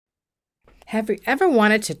Have you ever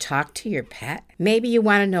wanted to talk to your pet? Maybe you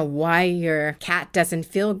want to know why your cat doesn't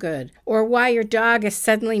feel good, or why your dog is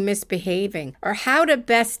suddenly misbehaving, or how to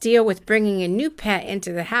best deal with bringing a new pet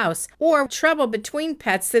into the house, or trouble between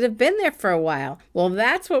pets that have been there for a while. Well,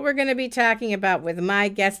 that's what we're going to be talking about with my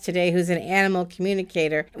guest today, who's an animal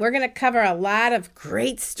communicator. We're going to cover a lot of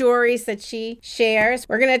great stories that she shares.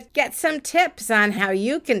 We're going to get some tips on how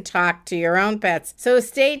you can talk to your own pets. So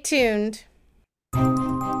stay tuned.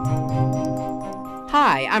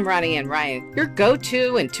 Hi, I'm Ronnie Ann Ryan, your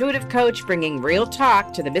go-to intuitive coach bringing real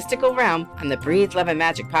talk to the mystical realm on the Breathe, Love, and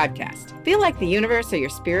Magic podcast. Feel like the universe or your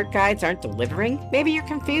spirit guides aren't delivering? Maybe you're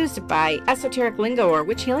confused by esoteric lingo or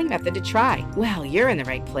which healing method to try. Well, you're in the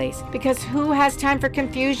right place, because who has time for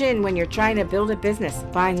confusion when you're trying to build a business,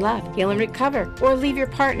 find love, heal and recover, or leave your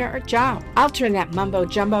partner or job? I'll turn that mumbo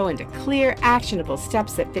jumbo into clear, actionable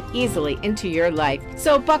steps that fit easily into your life.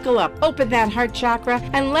 So buckle up, open that heart chakra,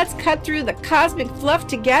 and let's cut through the cosmic fluff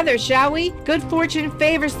together, shall we? Good fortune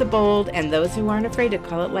favors the bold and those who aren't afraid to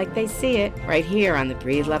call it like they see it, right here on the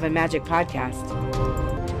Breathe, Love, and Magic podcast.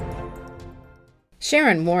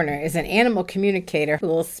 Sharon Warner is an animal communicator who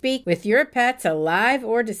will speak with your pets alive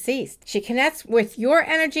or deceased. She connects with your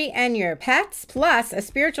energy and your pets, plus a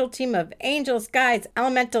spiritual team of angels, guides,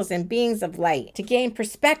 elementals, and beings of light to gain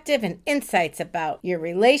perspective and insights about your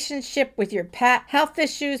relationship with your pet, health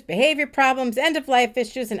issues, behavior problems, end-of-life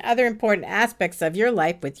issues, and other important aspects of your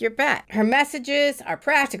life with your pet. Her messages are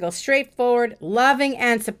practical, straightforward, loving,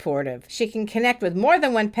 and supportive. She can connect with more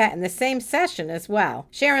than one pet in the same session as well.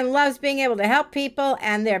 Sharon loves being able to help people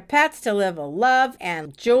and their pets to live a love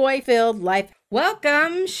and joy-filled life.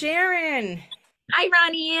 Welcome, Sharon. Hi,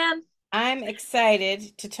 Ronnie Ann. I'm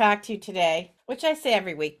excited to talk to you today, which I say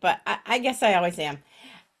every week, but I guess I always am.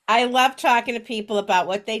 I love talking to people about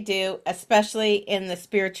what they do, especially in the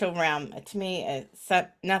spiritual realm. To me,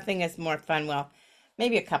 nothing is more fun. Well,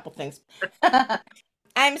 maybe a couple things.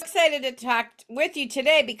 I'm excited to talk with you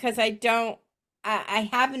today because I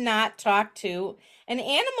have not talked to an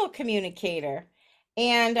animal communicator.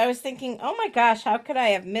 And I was thinking, oh my gosh, how could I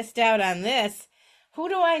have missed out on this? Who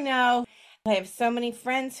do I know? I have so many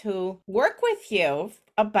friends who work with you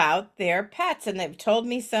about their pets, and they've told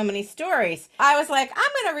me so many stories. I was like,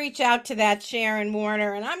 I'm going to reach out to that Sharon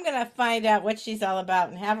Warner, and I'm going to find out what she's all about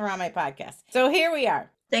and have her on my podcast. So here we are.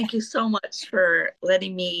 Thank you so much for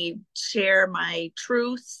letting me share my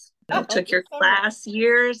truth. I took your class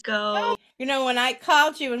years ago. You know, when I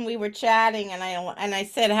called you and we were chatting and I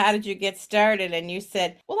said, how did you get started? And you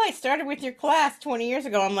said, well, I started with your class 20 years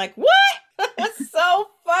ago. I'm like, what? That's so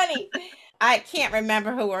funny. I can't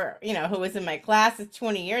remember who was in my classes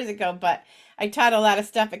 20 years ago, but I taught a lot of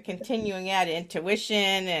stuff at continuing ed, intuition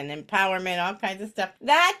and empowerment, all kinds of stuff.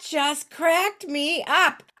 That just cracked me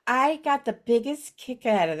up. I got the biggest kick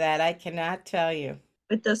out of that. I cannot tell you.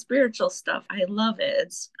 With the spiritual stuff, I love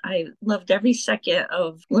it. I loved every second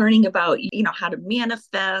of learning about, how to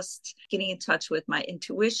manifest, getting in touch with my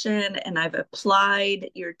intuition, and I've applied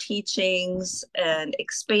your teachings and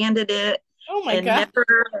expanded it. Oh my God.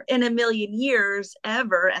 Never in a million years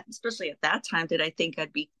ever, especially at that time, did I think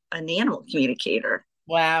I'd be an animal communicator.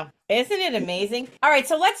 Wow. Isn't it amazing? All right,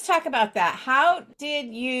 so let's talk about that. How did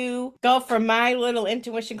you go from my little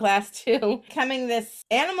intuition class to becoming this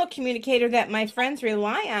animal communicator that my friends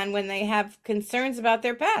rely on when they have concerns about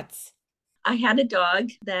their pets? I had a dog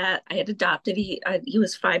that I had adopted. He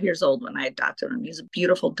was 5 years old when I adopted him. He was a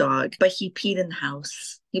beautiful dog, but he peed in the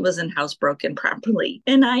house. He wasn't housebroken properly.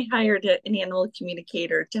 And I hired an animal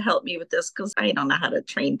communicator to help me with this because I don't know how to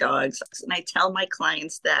train dogs. And I tell my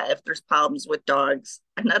clients that if there's problems with dogs,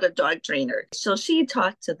 I'm not a dog trainer. So she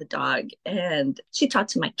talked to the dog and she talked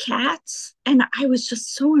to my cats. And I was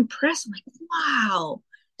just so impressed. I'm like, wow,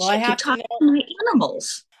 well, she could talk to my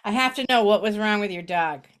animals. I have to know, what was wrong with your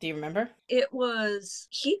dog? Do you remember?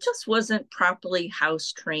 He just wasn't properly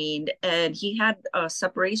house trained and he had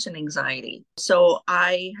separation anxiety. So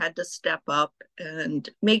I had to step up and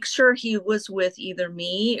make sure he was with either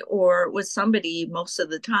me or with somebody most of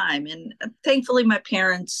the time. And thankfully, my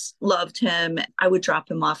parents loved him. I would drop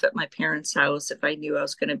him off at my parents' house if I knew I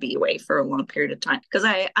was going to be away for a long period of time because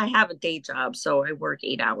I have a day job. So I work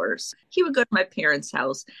 8 hours. He would go to my parents'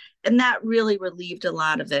 house and that really relieved a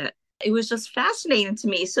lot of it. It was just fascinating to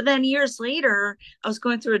me. So then years later, I was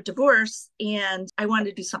going through a divorce and I wanted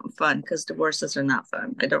to do something fun because divorces are not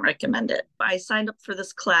fun. I don't recommend it. I signed up for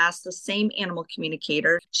this class, the same animal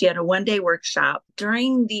communicator. She had a 1 day workshop.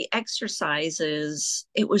 During the exercises,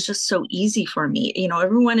 it was just so easy for me.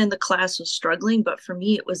 Everyone in the class was struggling, but for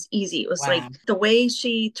me, it was easy. It was like Wow. the way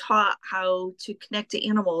she taught how to connect to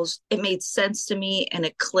animals, it made sense to me and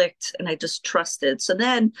it clicked and I just trusted. So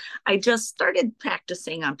then I just started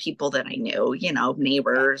practicing on people that I knew,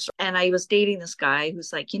 neighbors. And I was dating this guy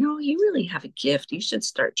who's like, you really have a gift. You should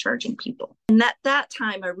start charging people. And that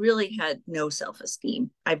time I really had no self-esteem.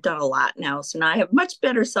 I've done a lot now. So now I have much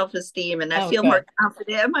better self-esteem and I Oh, feel more good.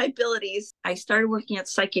 confident in my abilities. I started working at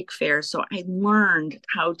psychic fairs. So I learned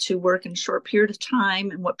how to work in a short period of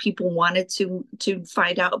time and what people wanted to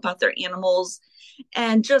find out about their animals,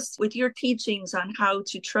 and just with your teachings on how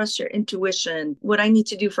to trust your intuition, what I need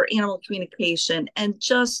to do for animal communication, and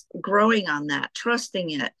just growing on that,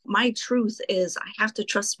 trusting it. My truth is, I have to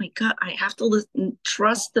trust my gut. I have to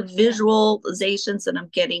trust the visualizations that I'm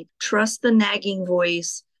getting, trust the nagging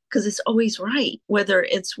voice, because it's always right, whether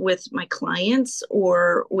it's with my clients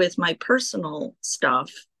or with my personal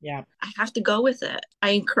stuff. Yeah. I have to go with it. I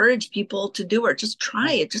encourage people to do it. Just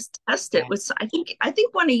try Yeah. it. Just test it. Yeah. With I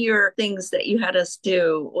think one of your things that you had us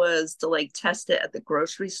do was to like test it at the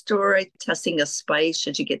grocery store, testing a spice.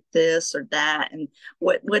 Should you get this or that? And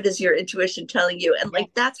what is your intuition telling you? And Yeah. like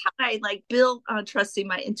that's how I like build on trusting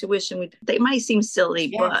my intuition. They might seem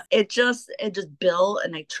silly, but Yes. it just built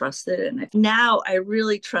and I trust it. And now I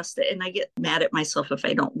really trust it. And I get mad at myself if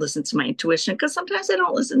I don't listen to my intuition because sometimes I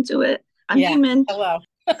don't listen to it. I'm Yeah. human. Hello.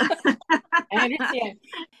 I understand.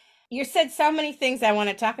 You said so many things I want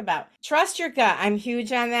to talk about. Trust your gut. I'm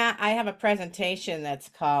huge on that. I have a presentation that's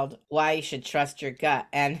called Why You Should Trust Your Gut.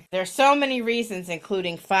 And there's so many reasons,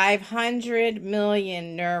 including 500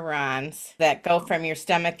 million neurons that go from your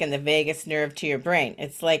stomach and the vagus nerve to your brain.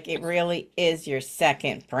 It's like it really is your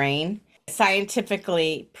second brain.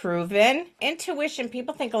 Scientifically proven. Intuition,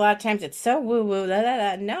 people think a lot of times it's so woo woo, la la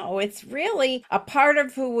la. No, it's really a part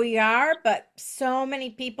of who we are, but so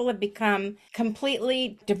many people have become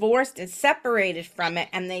completely divorced and separated from it,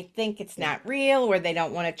 and they think it's not real or they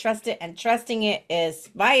don't want to trust it. And trusting it is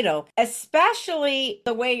vital, especially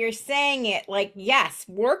the way you're saying it. Like, yes,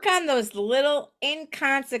 work on those little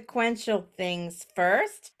inconsequential things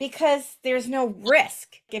first because there's no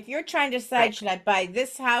risk. If you're trying to Right. decide, should I buy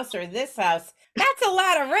this house or this house? That's a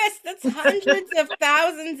lot of risk. That's hundreds of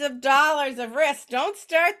thousands of dollars of risk. Don't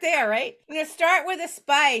start there, right? Start with a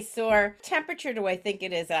spice or temperature do I think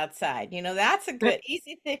it is outside. That's a good,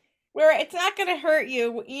 easy thing where it's not going to hurt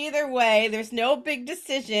you either way. There's no big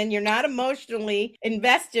decision. You're not emotionally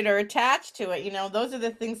invested or attached to it. Those are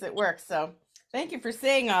the things that work. So thank you for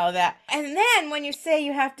saying all of that. And then when you say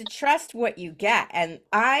you have to trust what you get, and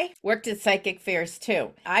I worked at psychic fairs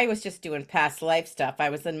too. I was just doing past life stuff. I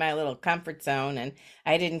was in my little comfort zone and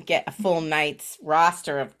I didn't get a full night's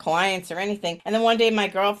roster of clients or anything. And then one day my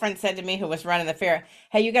girlfriend said to me, who was running the fair,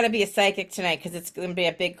 hey, you got to be a psychic tonight because it's going to be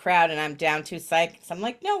a big crowd and I'm down 2 psychics. I'm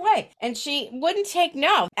like, no way. And she wouldn't take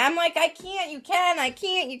no. I'm like, I can't, you can, I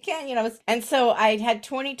can't, you can, And so I had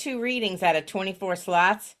 22 readings out of 24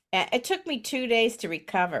 slots. And it took me 2 days to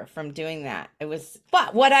recover from doing that.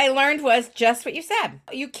 But what I learned was just what you said.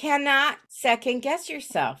 You cannot second guess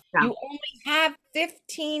yourself. Yeah. You only have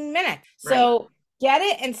 15 minutes. Right. So get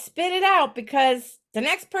it and spit it out because the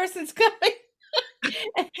next person's coming.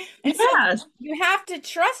 And so Yes. you have to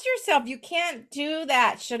trust yourself. You can't do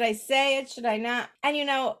that. Should I say it? Should I not? And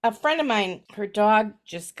a friend of mine, her dog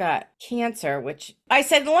just got cancer, which I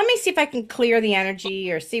said, let me see if I can clear the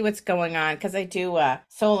energy or see what's going on because I do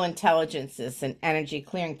soul intelligences and energy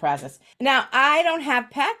clearing process. Now, I don't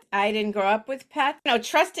have pets. I didn't grow up with pets.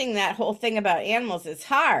 Trusting that whole thing about animals is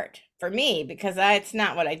hard for me because it's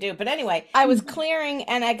not what I do. But anyway, I was clearing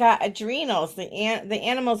and I got adrenals. The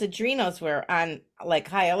animals' adrenals were on like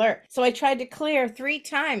high alert. So I tried to clear 3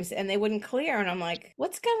 times and they wouldn't clear. And I'm like,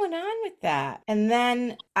 what's going on with that? And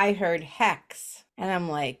then I heard hex. And I'm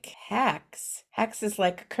like, hex? Hex is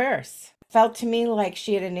like a curse. Felt to me like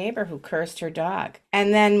she had a neighbor who cursed her dog.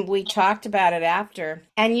 And then we talked about it after.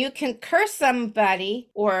 And you can curse somebody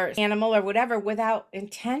or animal or whatever without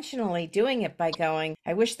intentionally doing it by going,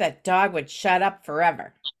 I wish that dog would shut up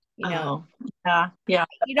forever. You know, Oh, yeah. Yeah.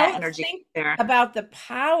 you That don't energy think there. about the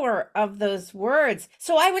power of those words.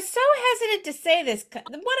 So I was so hesitant to say this. What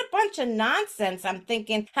a bunch of nonsense. I'm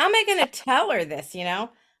thinking, how am I going to tell her this?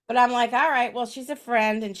 But I'm like, all right, well, she's a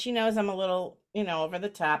friend and she knows I'm a little, over the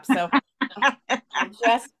top. So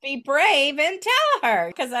Just be brave and tell her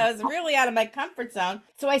because I was really out of my comfort zone.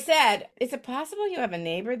 So I said, is it possible you have a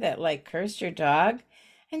neighbor that like cursed your dog?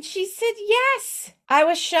 And she said, yes. I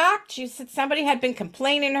was shocked. She said somebody had been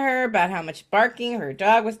complaining to her about how much barking her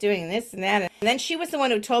dog was doing, and this and that. And then she was the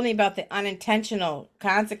one who told me about the unintentional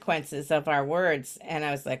consequences of our words. And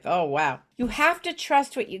I was like, oh, wow. You have to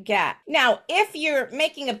trust what you get. Now, if you're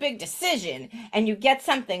making a big decision and you get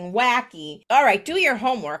something wacky, all right, do your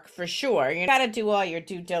homework for sure. You got to do all your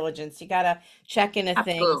due diligence. You got to check into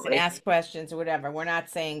things and Absolutely. ask questions or whatever. We're not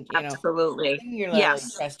saying, Absolutely. singularly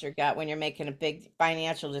Yes. trust your gut when you're making a big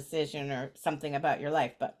financial decision or something about your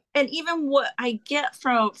life. But And even what I get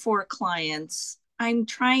from for clients, I'm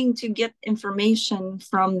trying to get information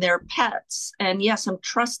from their pets. And yes, I'm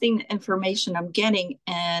trusting the information I'm getting.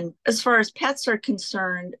 And as far as pets are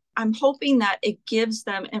concerned, I'm hoping that it gives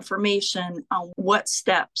them information on what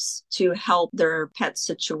steps to help their pet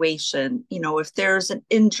situation. If there's an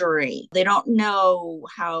injury, they don't know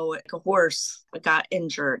how a horse got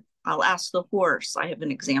injured. I'll ask the horse. I have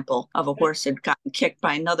an example of a horse that had gotten kicked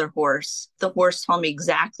by another horse. The horse told me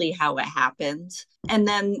exactly how it happened. And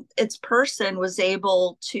then its person was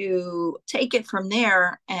able to take it from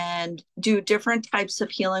there and do different types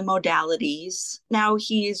of healing modalities. Now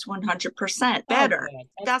he's 100% oh, better. good.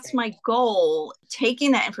 That's That's great. my goal,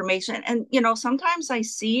 taking that information. And, sometimes I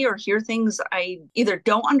see or hear things I either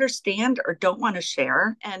don't understand or don't want to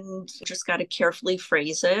share, and just got to carefully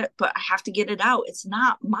phrase it, but I have to get it out. It's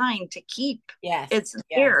not mine to keep, Yes. it's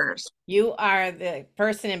Yes. theirs. You are the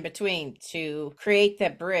person in between to create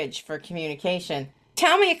that bridge for communication.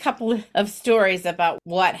 Tell me a couple of stories about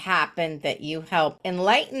what happened that you helped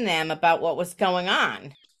enlighten them about what was going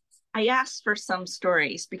on. I asked for some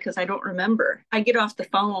stories because I don't remember. I get off the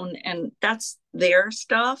phone and that's their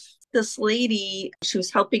stuff. This lady, she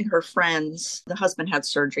was helping her friends. The husband had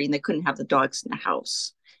surgery and they couldn't have the dogs in the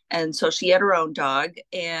house. And so she had her own dog.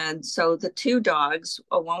 And so the two dogs,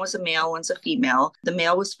 one was a male, one's a female. The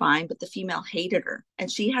male was fine, but the female hated her. And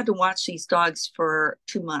she had to watch these dogs for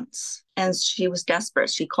 2 months. And she was desperate.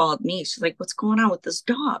 She called me. She's like, what's going on with this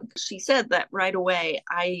dog? She said that right away.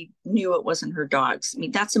 I knew it wasn't her dogs. I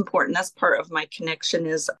mean, that's important. That's part of my connection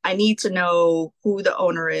is I need to know who the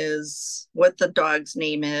owner is, what the dog's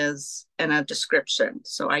name is, and a description.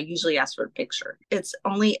 So I usually ask for a picture. It's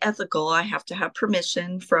only ethical. I have to have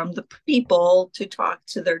permission from the people to talk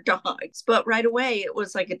to their dogs. But right away, it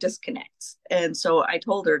was like a disconnect. And so I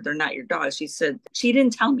told her, they're not your dogs. She said, she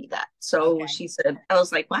didn't tell me that. So Okay. she said, I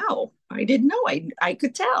was like, wow, I didn't know. I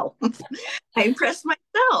could tell. I impressed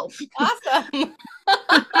myself. Awesome.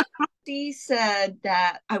 She said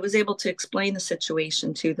that I was able to explain the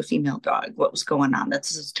situation to the female dog, what was going on. That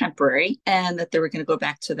this is temporary and that they were going to go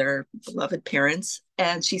back to their beloved parents.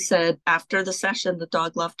 And she said after the session, the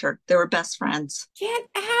dog loved her. They were best friends. Get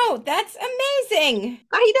out. That's amazing.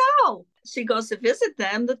 I know. She goes to visit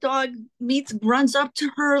them. The dog runs up to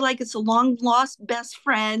her like it's a long lost best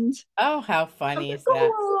friend. Oh, how I'm funny like, is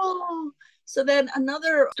that? oh. So then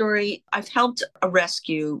another story, I've helped a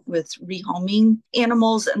rescue with rehoming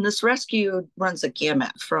animals, and this rescue runs a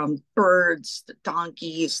gamut from birds, the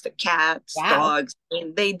donkeys, the cats, Wow. dogs. I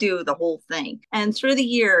mean, they do the whole thing. And through the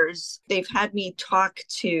years, they've had me talk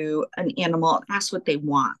to an animal and ask what they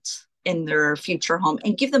want in their future home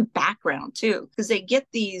and give them background too, because they get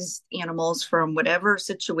these animals from whatever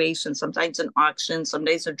situation, sometimes an auction,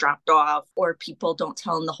 sometimes they're dropped off, or people don't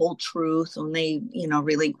tell them the whole truth when they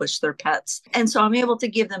relinquish their pets. And so I'm able to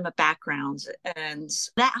give them a background, and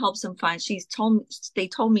that helps them find. They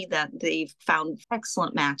told me that they've found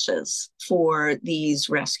excellent matches for these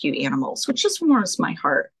rescue animals, which just warms my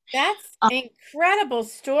heart. That's an incredible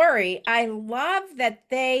story. I love that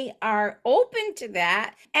they are open to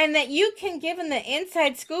that and that you can give them the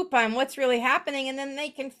inside scoop on what's really happening and then they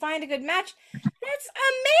can find a good match. That's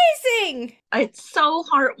amazing. It's so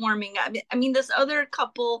heartwarming. I mean, this other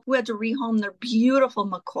couple who had to rehome their beautiful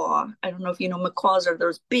macaw. I don't know if you know macaws are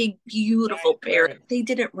those big, beautiful bears. They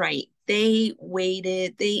did it right. They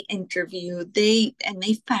waited, they interviewed, they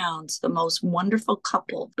found the most wonderful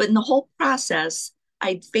couple. But in the whole process,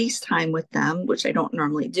 I'd FaceTime with them, which I don't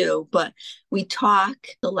normally do, but we talk.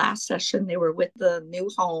 The last session, they were with the new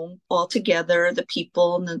home all together, the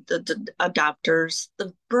people and the adopters.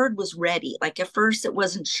 The bird was ready. Like at first, it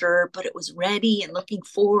wasn't sure, but it was ready and looking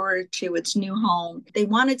forward to its new home. They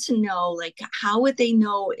wanted to know, like, how would they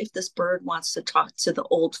know if this bird wants to talk to the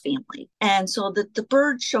old family? And so the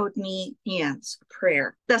bird showed me hands,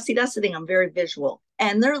 prayer. That's the thing. I'm very visual.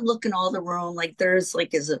 And they're looking all the room like there's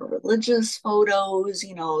like, is it a religious photos?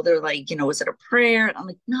 They're like, is it a prayer? And I'm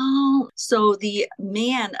like, no. So the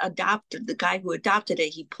man adopted, the guy who adopted it,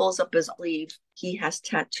 he pulls up his sleeve. He has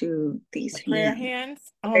tattooed these The prayer hands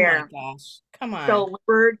hands? Oh my there. gosh. Come on. So when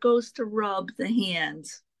Bird goes to rub the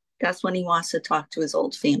hands, that's when he wants to talk to his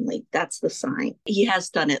old family. That's the sign. He has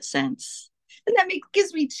done it since. And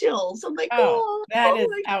gives me chills. I'm like, Oh, that oh is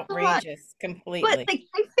my God. outrageous But completely. like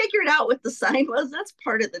I figured out what the sign was. That's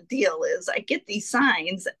part of the deal is I get these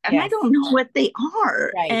signs and I Yes. don't know what they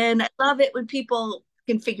are. Right. And I love it when people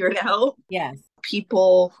can figure it out. Yes.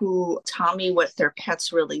 People who tell me what their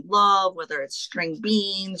pets really love, whether it's string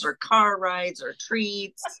beans or car rides or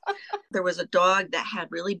treats. There was a dog that had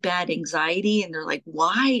really bad anxiety, and they're like,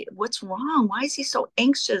 why? What's wrong? Why is he so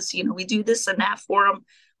anxious? We do this and that for him.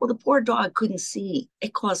 Well, the poor dog couldn't see.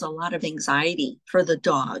 It caused a lot of anxiety for the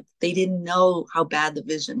dog. They didn't know how bad the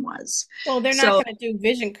vision was. Well, they're not So, going to do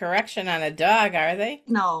vision correction on a dog, are they?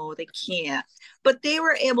 no, they can't. But they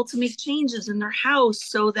were able to make changes in their house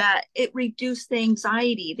so that it reduced the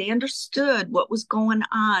anxiety. They understood what was going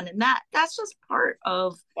on. And that's just part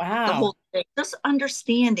of the Wow. whole thing, just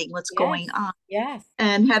understanding what's Yes. going on Yes.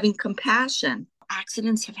 and having compassion.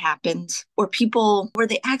 Accidents have happened, or people where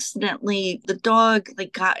they accidentally, the dog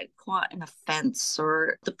like got caught in a fence,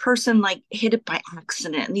 or the person like hit it by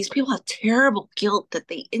accident. And these people have terrible guilt that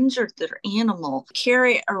they injured their animal,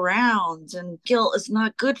 carry it around, and guilt is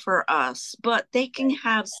not good for us. But they can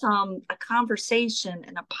have a conversation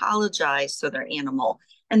and apologize to their animal.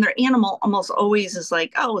 And their animal almost always is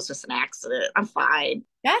like, oh, it's just an accident. I'm fine.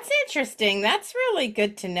 That's interesting. That's really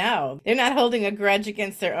good to know. They're not holding a grudge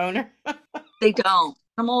against their owner. They don't.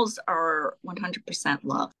 Animals are 100%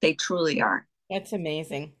 love. They truly are. That's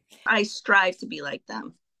amazing. I strive to be like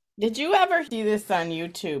them. Did you ever see this on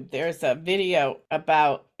YouTube? There's a video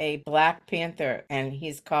about a Black Panther, and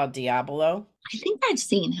he's called Diablo. I think I've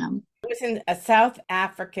seen him. He was in a South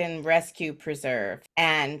African rescue preserve,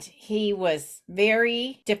 and he was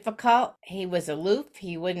very difficult. He was aloof.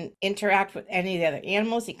 He wouldn't interact with any of the other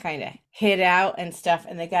animals. He kind of hid out and stuff,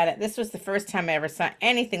 and they got it. This was the first time I ever saw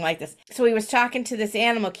anything like this. So he was talking to this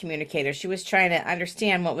animal communicator. She was trying to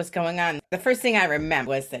understand what was going on. The first thing I remember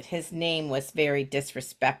was that his name was very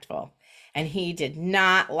disrespectful, and he did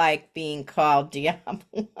not like being called Diablo.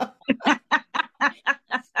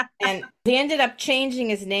 And they ended up changing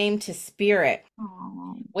his name to Spirit,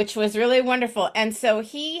 Oh, which was really wonderful. And so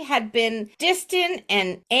he had been distant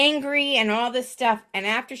and angry and all this stuff. And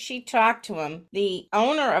after she talked to him, the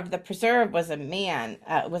owner of the preserve was a man.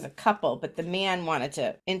 It was a couple, but the man wanted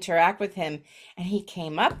to interact with him. And he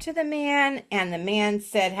came up to the man, and the man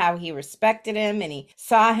said how he respected him and he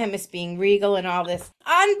saw him as being regal and all this.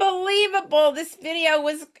 Unbelievable. This video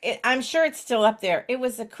was, I'm sure it's still up there. It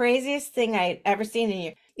was the craziest thing I had ever seen in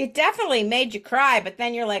you. It definitely made you cry, but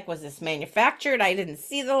then you're like, was this manufactured? I didn't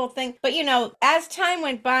see the whole thing. But as time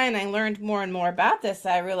went by and I learned more and more about this,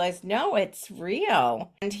 I realized, no, it's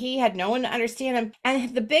real. And he had no one to understand him.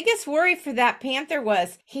 And the biggest worry for that panther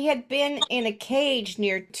was he had been in a cage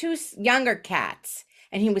near two younger cats,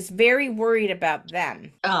 and he was very worried about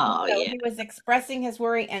them. oh So yeah. he was expressing his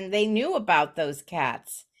worry, and they knew about those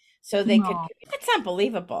cats. So they could, Oh, it's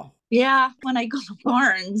unbelievable. yeah. When I go to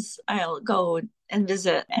Barnes, I'll go and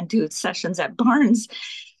visit and do sessions at Barnes.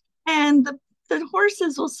 And the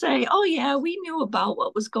horses will say, oh, yeah, we knew about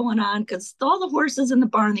what was going on because all the horses in the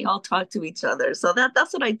barn, they all talk to each other. So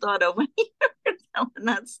that's what I thought of when you were telling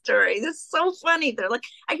that story. This is so funny. They're like,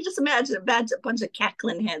 I can just imagine a bunch of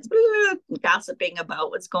cackling heads gossiping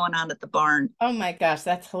about what's going on at the barn. Oh my gosh,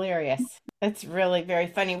 that's hilarious. That's really very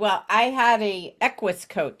funny. Well, I had a Equus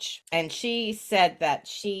coach, and she said that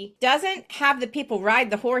she doesn't have the people ride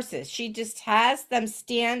the horses. She just has them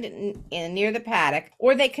stand in near the paddock,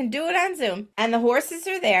 or they can do it on Zoom, and the horses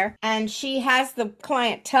are there, and she has the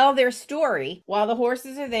client tell their story while the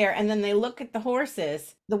horses are there, and then they look at the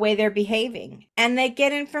horses, the way they're behaving, and they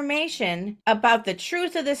get information about the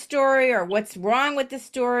truth of the story or what's wrong with the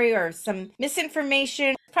story or some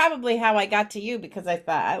misinformation. Probably how I got to you, because I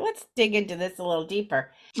thought, let's dig into this a little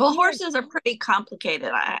deeper. Well, horses are pretty complicated.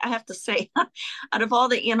 I have to say, out of all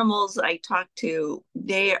the animals I talk to,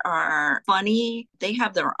 they are funny. They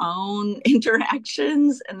have their own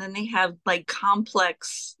interactions, and then they have like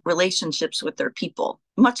complex relationships with their people,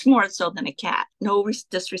 much more so than a cat. No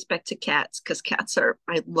disrespect to cats, because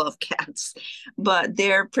I love cats, but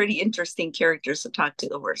they're pretty interesting characters to talk to,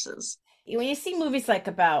 the horses. When you see movies like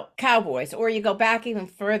about cowboys, or you go back even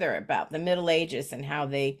further about the Middle Ages and how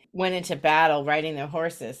they went into battle riding their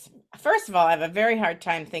horses, First of all, I have a very hard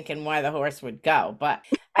time thinking why the horse would go, but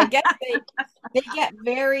I guess they get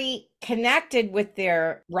very connected with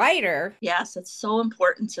their rider. Yes, it's so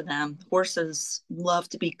important to them. Horses love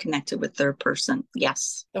to be connected with their person.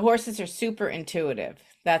 Yes, The horses are super intuitive.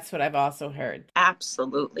 That's what I've also heard.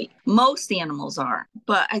 absolutely. Most animals are,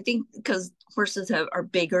 but I think because are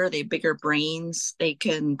bigger, they have bigger brains, they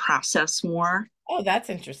can process more. Oh, that's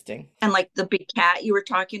interesting. And like the big cat you were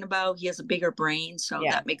talking about, he has a bigger brain, so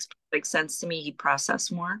Yeah. that makes perfect sense to me. He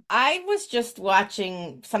process more. I was just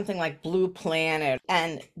watching something like Blue Planet,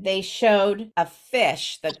 and they showed a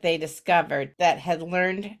fish that they discovered that had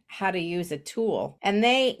learned how to use a tool. And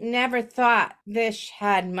they never thought fish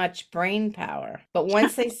had much brain power. But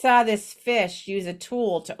once they saw this fish use a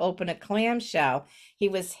tool to open a clamshell, he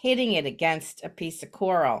was hitting it against a piece of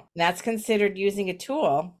coral. That's considered using a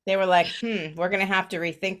tool. They were like, we're going to have to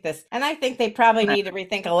rethink this. And I think they probably need to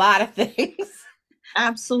rethink a lot of things about.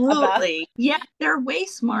 Absolutely. Yeah, they're way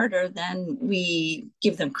smarter than we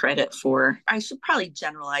give them credit for. I should probably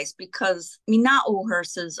generalize because, I mean, not all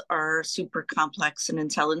horses are super complex and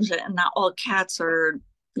intelligent, and not all cats are,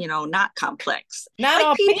 not complex. Not Like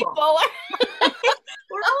all people, people.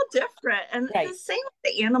 we're all different. And the Right. same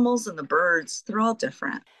with the animals and the birds, they're all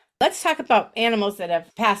different. Let's talk about animals that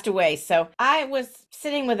have passed away. So I was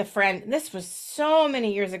sitting with a friend. This was so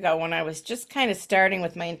many years ago when I was just kind of starting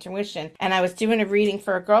with my intuition. And I was doing a reading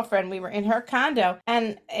for a girlfriend. We were in her condo.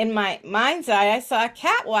 And in my mind's eye, I saw a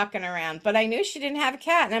cat walking around, but I knew she didn't have a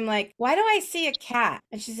cat. And I'm like, why do I see a cat?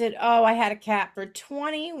 And she said, oh, I had a cat for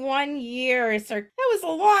 21 years. Or that was a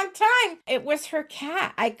long time. It was her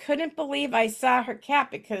cat. I couldn't believe I saw her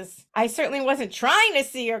cat because I certainly wasn't trying to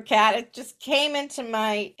see her cat. It just came into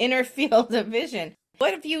my inner field of vision.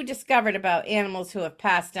 What have you discovered about animals who have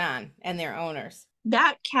passed on and their owners?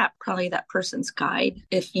 That cat, probably that person's guide.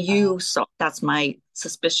 If Oh, you saw, that's my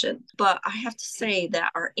suspicion. But I have to say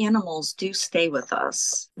that our animals do stay with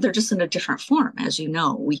us. They're just in a different form, as you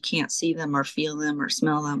know. We can't see them or feel them or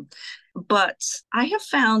smell them. But I have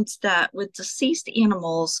found that with deceased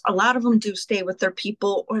animals, a lot of them do stay with their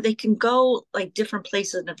people, or they can go like different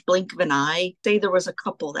places in a blink of an eye. Say there was a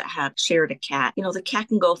couple that had shared a cat. The cat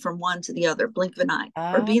can go from one to the other, blink of an eye,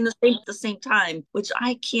 or oh, be in the same at the same time, which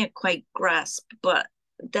I can't quite grasp, but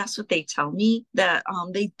that's what they tell me, that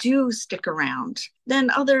they do stick around.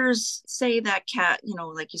 Then others say that cat,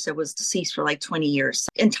 like you said, was deceased for like 20 years.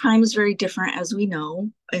 And time is very different, as we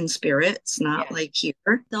know, in spirit. It's not yeah. like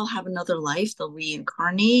here. They'll have another life, they'll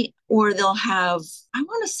reincarnate, or they'll have, I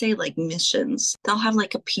want to say, like missions. They'll have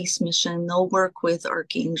like a peace mission. They'll work with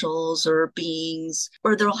archangels or beings,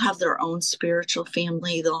 or they'll have their own spiritual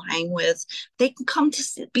family they'll hang with. They can come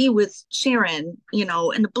to be with Sharon, in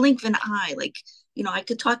the blink of an eye. Like, I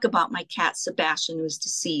could talk about my cat Sebastian, who's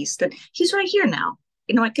deceased, and he's right here now.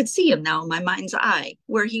 I could see him now in my mind's eye,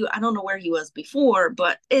 I don't know where he was before,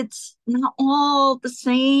 but it's not all the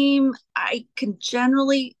same. I can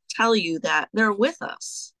generally tell you that they're with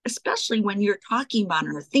us, especially when you're talking about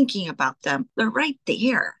or thinking about them. They're right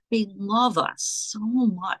there. They love us so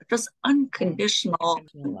much, just unconditional,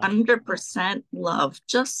 Love. 100% love,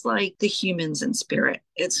 just like the humans in spirit.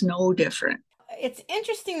 It's no different. It's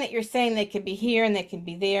interesting that you're saying they could be here and they could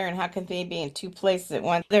be there, and how could they be in two places at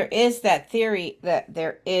once? There is that theory that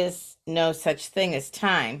there is no such thing as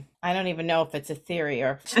time. I don't even know if it's a theory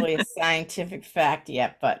or actually a scientific fact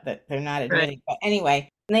yet, but that they're not Right. admitting. But anyway,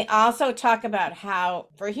 and they also talk about how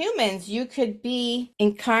for humans, you could be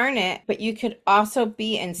incarnate, but you could also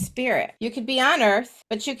be in spirit. You could be on earth,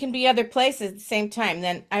 but you can be other places at the same time.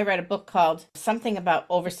 Then I read a book called something about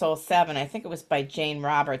Oversoul 7. I think it was by Jane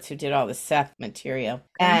Roberts, who did all the Seth material.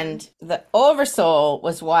 Okay. And the Oversoul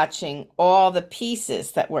was watching all the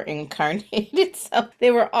pieces that were incarnated. So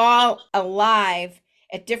they were all alive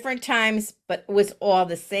at different times, but it was all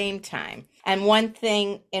the same time. And one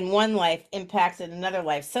thing in one life impacted another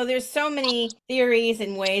life. So there's so many theories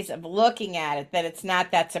and ways of looking at it that it's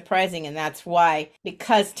not that surprising. And that's why,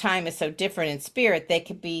 because time is so different in spirit, they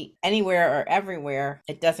could be anywhere or everywhere.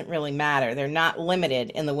 It doesn't really matter. They're not limited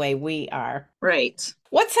in the way we are. Right.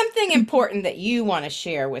 What's something important that you want to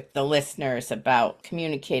share with the listeners about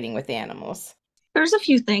communicating with animals? There's a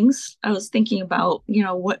few things I was thinking about,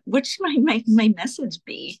 what should my message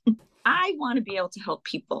be? I want to be able to help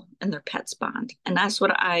people and their pets bond. And that's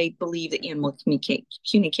what I believe that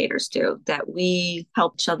communicators do, that we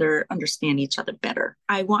help each other understand each other better.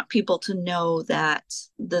 I want people to know that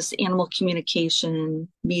this animal communication,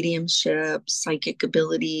 mediumship, psychic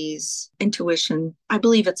abilities, intuition, I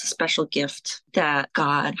believe it's a special gift that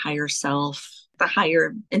God, higher self, the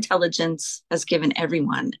higher intelligence has given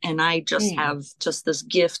everyone. And I just Hmm. have just this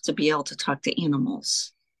gift to be able to talk to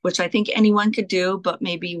animals. which I think anyone could do, but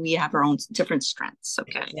maybe we have our own different strengths.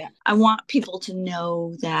 Okay. Yeah. I want people to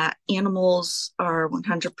know that animals are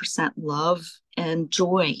 100% love and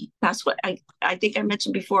joy. That's what I think I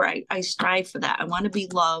mentioned before. I strive for that. I want to be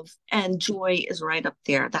love, and joy is right up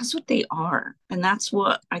there. That's what they are. And that's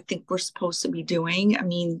what I think we're supposed to be doing. I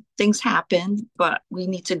mean, things happen, but we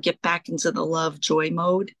need to get back into the love joy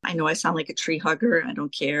mode. I know I sound like a tree hugger. I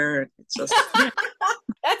don't care. It's just,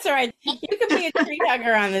 That's all right. You can be a tree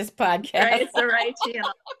hugger on this right? podcast. It's the right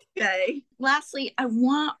channel. Okay. Lastly, I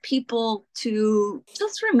want people to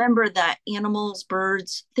just remember that animals,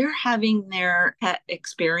 birds, they're having their pet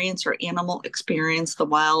experience or animal experience, the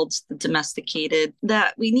wilds, the domesticated,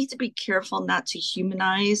 that we need to be careful not to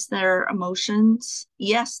humanize their emotions.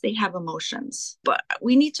 Yes, they have emotions, but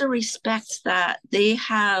we need to respect that they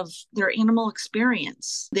have their animal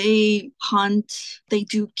experience. They hunt, they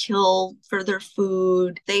do kill for their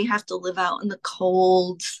food, they have to live out in the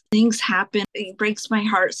cold. Things happen. It breaks my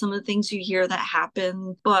heart, some of the things you hear that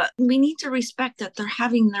happen, but we need to respect that they're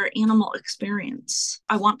having their animal experience.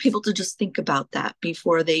 I want people to just think about that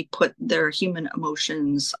before they put their human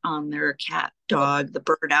emotions on their cat, dog, the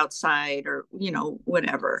bird outside, or,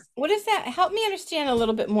 whatever. What does that help me understand a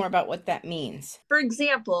little bit more about what that means? For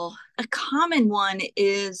example, a common one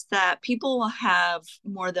is that people will have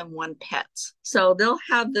more than one pet. So they'll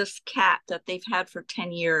have this cat that they've had for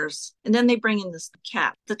 10 years, and then they bring in this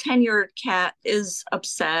cat. The 10-year cat is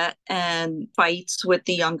upset and fights with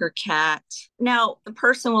the younger cat. Now, the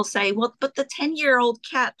person will say, well, but the 10-year-old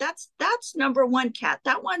cat, that's number one cat.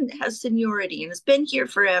 That one has seniority and has been here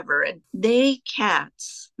forever. And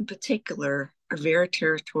cats in particular, are very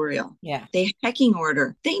territorial. Yeah. They have pecking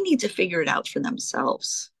order. They need to figure it out for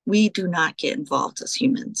themselves. We do not get involved as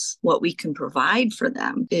humans. What we can provide for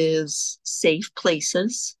them is safe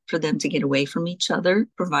places for them to get away from each other,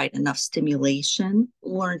 provide enough stimulation,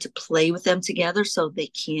 learn to play with them together so they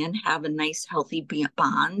can have a nice, healthy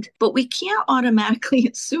bond. But we can't automatically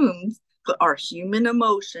assume our human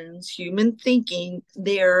emotions, human thinking,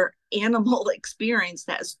 their animal experience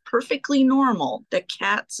that is perfectly normal that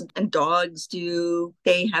cats and dogs do.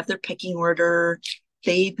 They have their pecking order.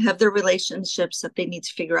 They have their relationships that they need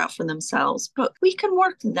to figure out for themselves, but we can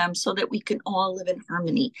work with them so that we can all live in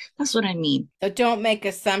harmony. That's what I mean. So don't make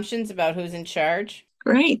assumptions about who's in charge.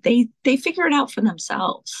 Right. They figure it out for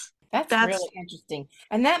themselves. That's That's really interesting.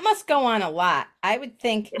 And that must go on a lot. I would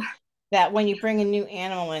think that when you bring a new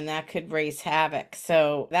animal in, that could raise havoc.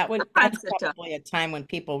 So that's sometimes it does. probably a time when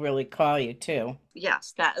people really call you too.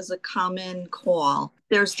 Yes, that is a common call.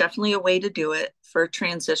 There's definitely a way to do it for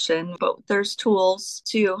transition, but there's tools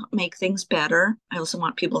to make things better. I also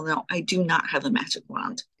want people to know I do not have a magic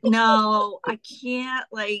wand. No, I can't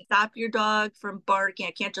stop your dog from barking.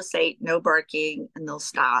 I can't just say no barking and they'll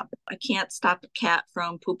stop. I can't stop a cat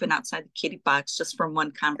from pooping outside the kitty box just from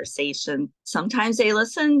one conversation. Sometimes they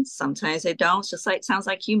listen, sometimes they don't. It's just sounds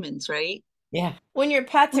like humans, right? Yeah. When your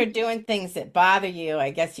pets are doing things that bother you, I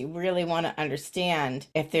guess you really want to understand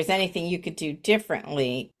if there's anything you could do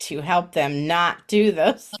differently to help them not do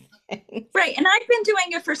those things. Right. And I've been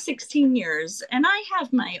doing it for 16 years and I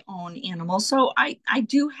have my own animal. So I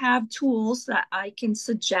do have tools that I can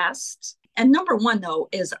suggest. And number one, though,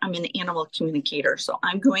 is I'm an animal communicator. So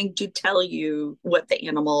I'm going to tell you what the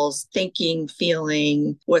animal's thinking,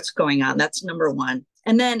 feeling, what's going on. That's number one.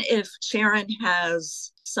 And then if Sharon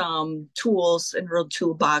has some tools in her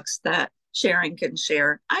toolbox that Sharon can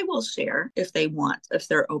share, I will share if they want, if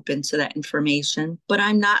they're open to that information. But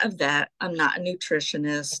I'm not a vet. I'm not a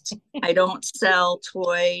nutritionist. I don't sell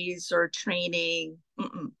toys or training.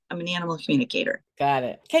 I'm an animal communicator. Got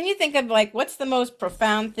it. Can you think of what's the most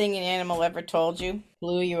profound thing an animal ever told you?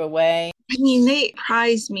 Blew you away? I mean, they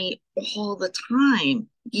surprise me all the time.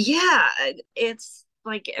 Yeah, it's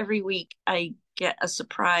like every week I get a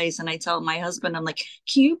surprise and I tell my husband, I'm like,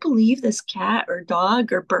 can you believe this cat or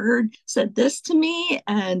dog or bird said this to me?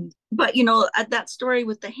 But that story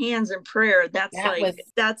with the hands in prayer, That was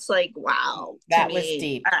that's like wow to that was me.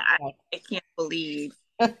 deep. I can't believe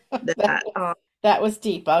That that. that was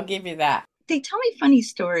deep. I'll give you that. They tell me funny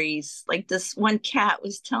stories. Like this one cat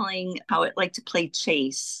was telling how it liked to play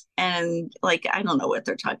chase. And I don't know what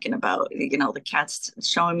they're talking about. The cat's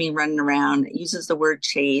showing me running around, it uses the word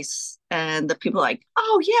chase. And the people are like,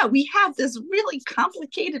 oh, yeah, we have this really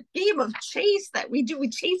complicated game of chase that we do. We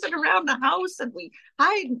chase it around the house and we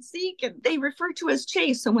hide and seek. And they refer to as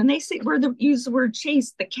chase. So when they use the word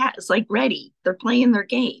chase, the cat is ready. They're playing their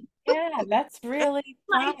game. Yeah, that's really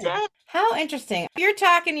My fun. dad, How interesting. If you're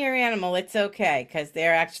talking to your animal, it's okay because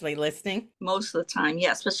they're actually listening. most of the time,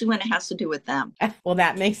 yeah, especially when it has to do with them. Well,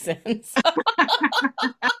 that makes sense.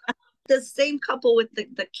 the same couple with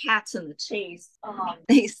the cats in the chase,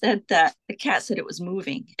 they said that the cat said it was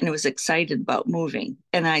moving and it was excited about moving.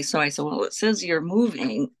 And I said, well, it says you're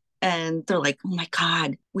moving. And they're like, oh my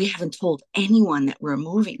God, we haven't told anyone that we're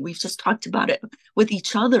moving. We've just talked about it with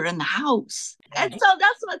each other in the house. And so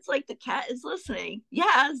that's what's like the cat is listening.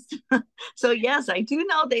 Yes. So yes, I do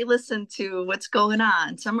know they listen to what's going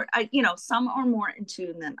on. Some are, some are more in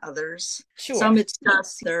tune than others. Sure. Some it's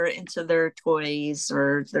just they're into their toys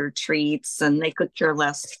or their treats and they could care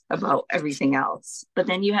less about everything else. But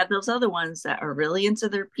then you have those other ones that are really into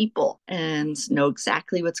their people and know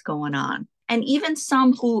exactly what's going on. And even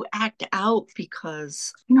some who act out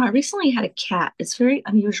because, I recently had a cat. It's very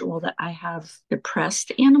unusual that I have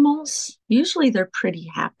depressed animals. Usually they're pretty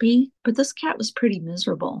happy, but this cat was pretty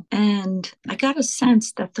miserable. And I got a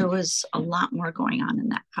sense that there was a lot more going on in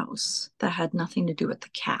that house that had nothing to do with the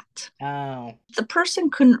cat. Oh. The person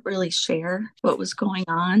couldn't really share what was going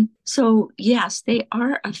on. So yes, they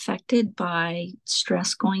are affected by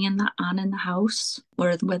stress going on in the house,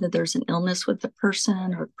 or whether there's an illness with the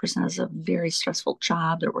person or the person has a very stressful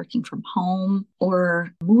job, they're working from home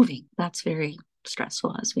or moving. That's very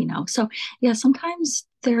stressful, as we know. So yeah, sometimes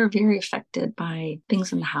they're very affected by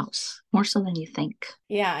things in the house, more so than you think.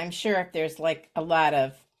 Yeah, I'm sure if there's like a lot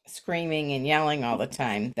of screaming and yelling all the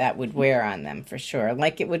time, that would wear on them for sure.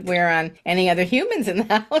 Like it would wear on any other humans in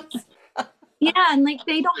the house. Yeah, and like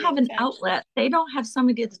they don't have an outlet. They don't have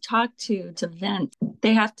somebody to talk to vent.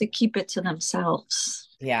 They have to keep it to themselves.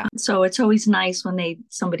 Yeah. So it's always nice when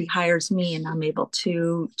somebody hires me and I'm able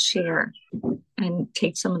to share and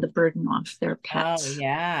take some of the burden off their pets. Oh,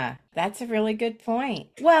 yeah. That's a really good point.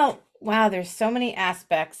 Well, wow, there's so many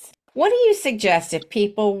aspects. What do you suggest if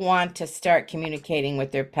people want to start communicating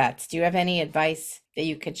with their pets? Do you have any advice that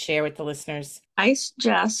you could share with the listeners? I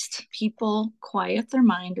suggest people quiet their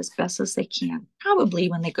mind as best as they can, probably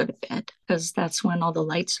when they go to bed, because that's when all the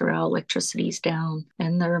lights are out, electricity's down,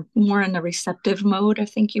 and they're more in the receptive mode, I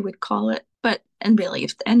think you would call it. And really,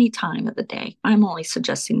 if any time of the day, I'm only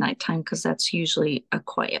suggesting nighttime because that's usually a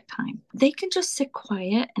quiet time. They can just sit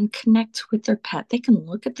quiet and connect with their pet. They can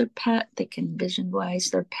look at their pet. They can visualize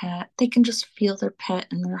their pet. They can just feel their pet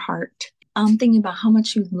in their heart. Thinking about how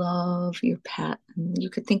much you love your pet. And you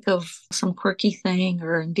could think of some quirky thing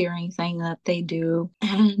or endearing thing that they do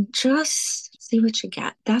and just see what you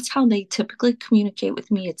get. That's how they typically communicate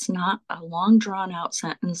with me. It's not a long drawn out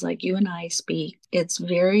sentence like you and I speak. It's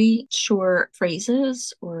very short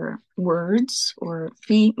phrases or words or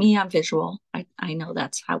feed me on visual. I know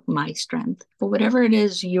that's how my strength. But whatever it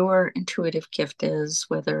is your intuitive gift is,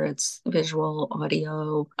 whether it's visual,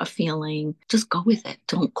 audio, a feeling, just go with it.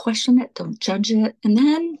 Don't question it. Don't judge it. And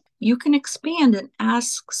then you can expand and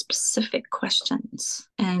ask specific questions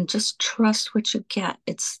and just trust what you get.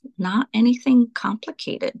 It's not anything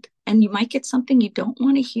complicated. And you might get something you don't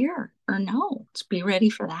want to hear or know. Just be ready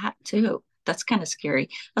for that too. That's kind of scary.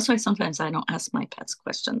 That's why sometimes I don't ask my pets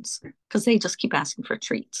questions because they just keep asking for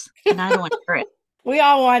treats and I don't want to hear it. We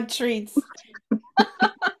all want treats.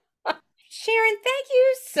 Sharon, thank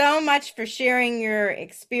you so much for sharing your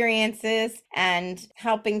experiences and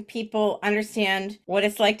helping people understand what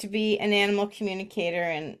it's like to be an animal communicator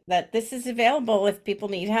and that this is available if people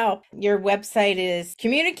need help. Your website is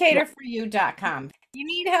communicatorforyou.com. If you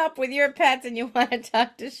need help with your pets and you want to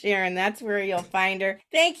talk to Sharon, that's where you'll find her.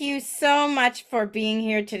 Thank you so much for being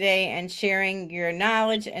here today and sharing your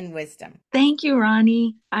knowledge and wisdom. Thank you,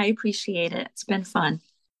 Ronnie. I appreciate it. It's been fun.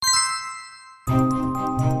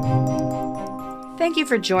 Thank you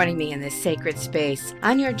for joining me in this sacred space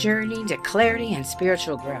on your journey to clarity and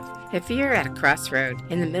spiritual growth. If you're at a crossroad,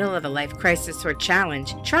 in the middle of a life crisis or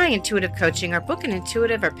challenge, try intuitive coaching or book an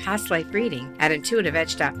intuitive or past life reading at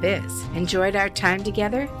intuitiveedge.biz. Enjoyed our time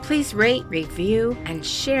together? Please rate, review, and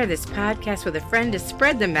share this podcast with a friend to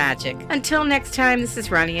spread the magic. Until next time, this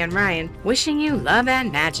is Ronnie and Ryan, wishing you love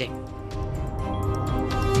and magic.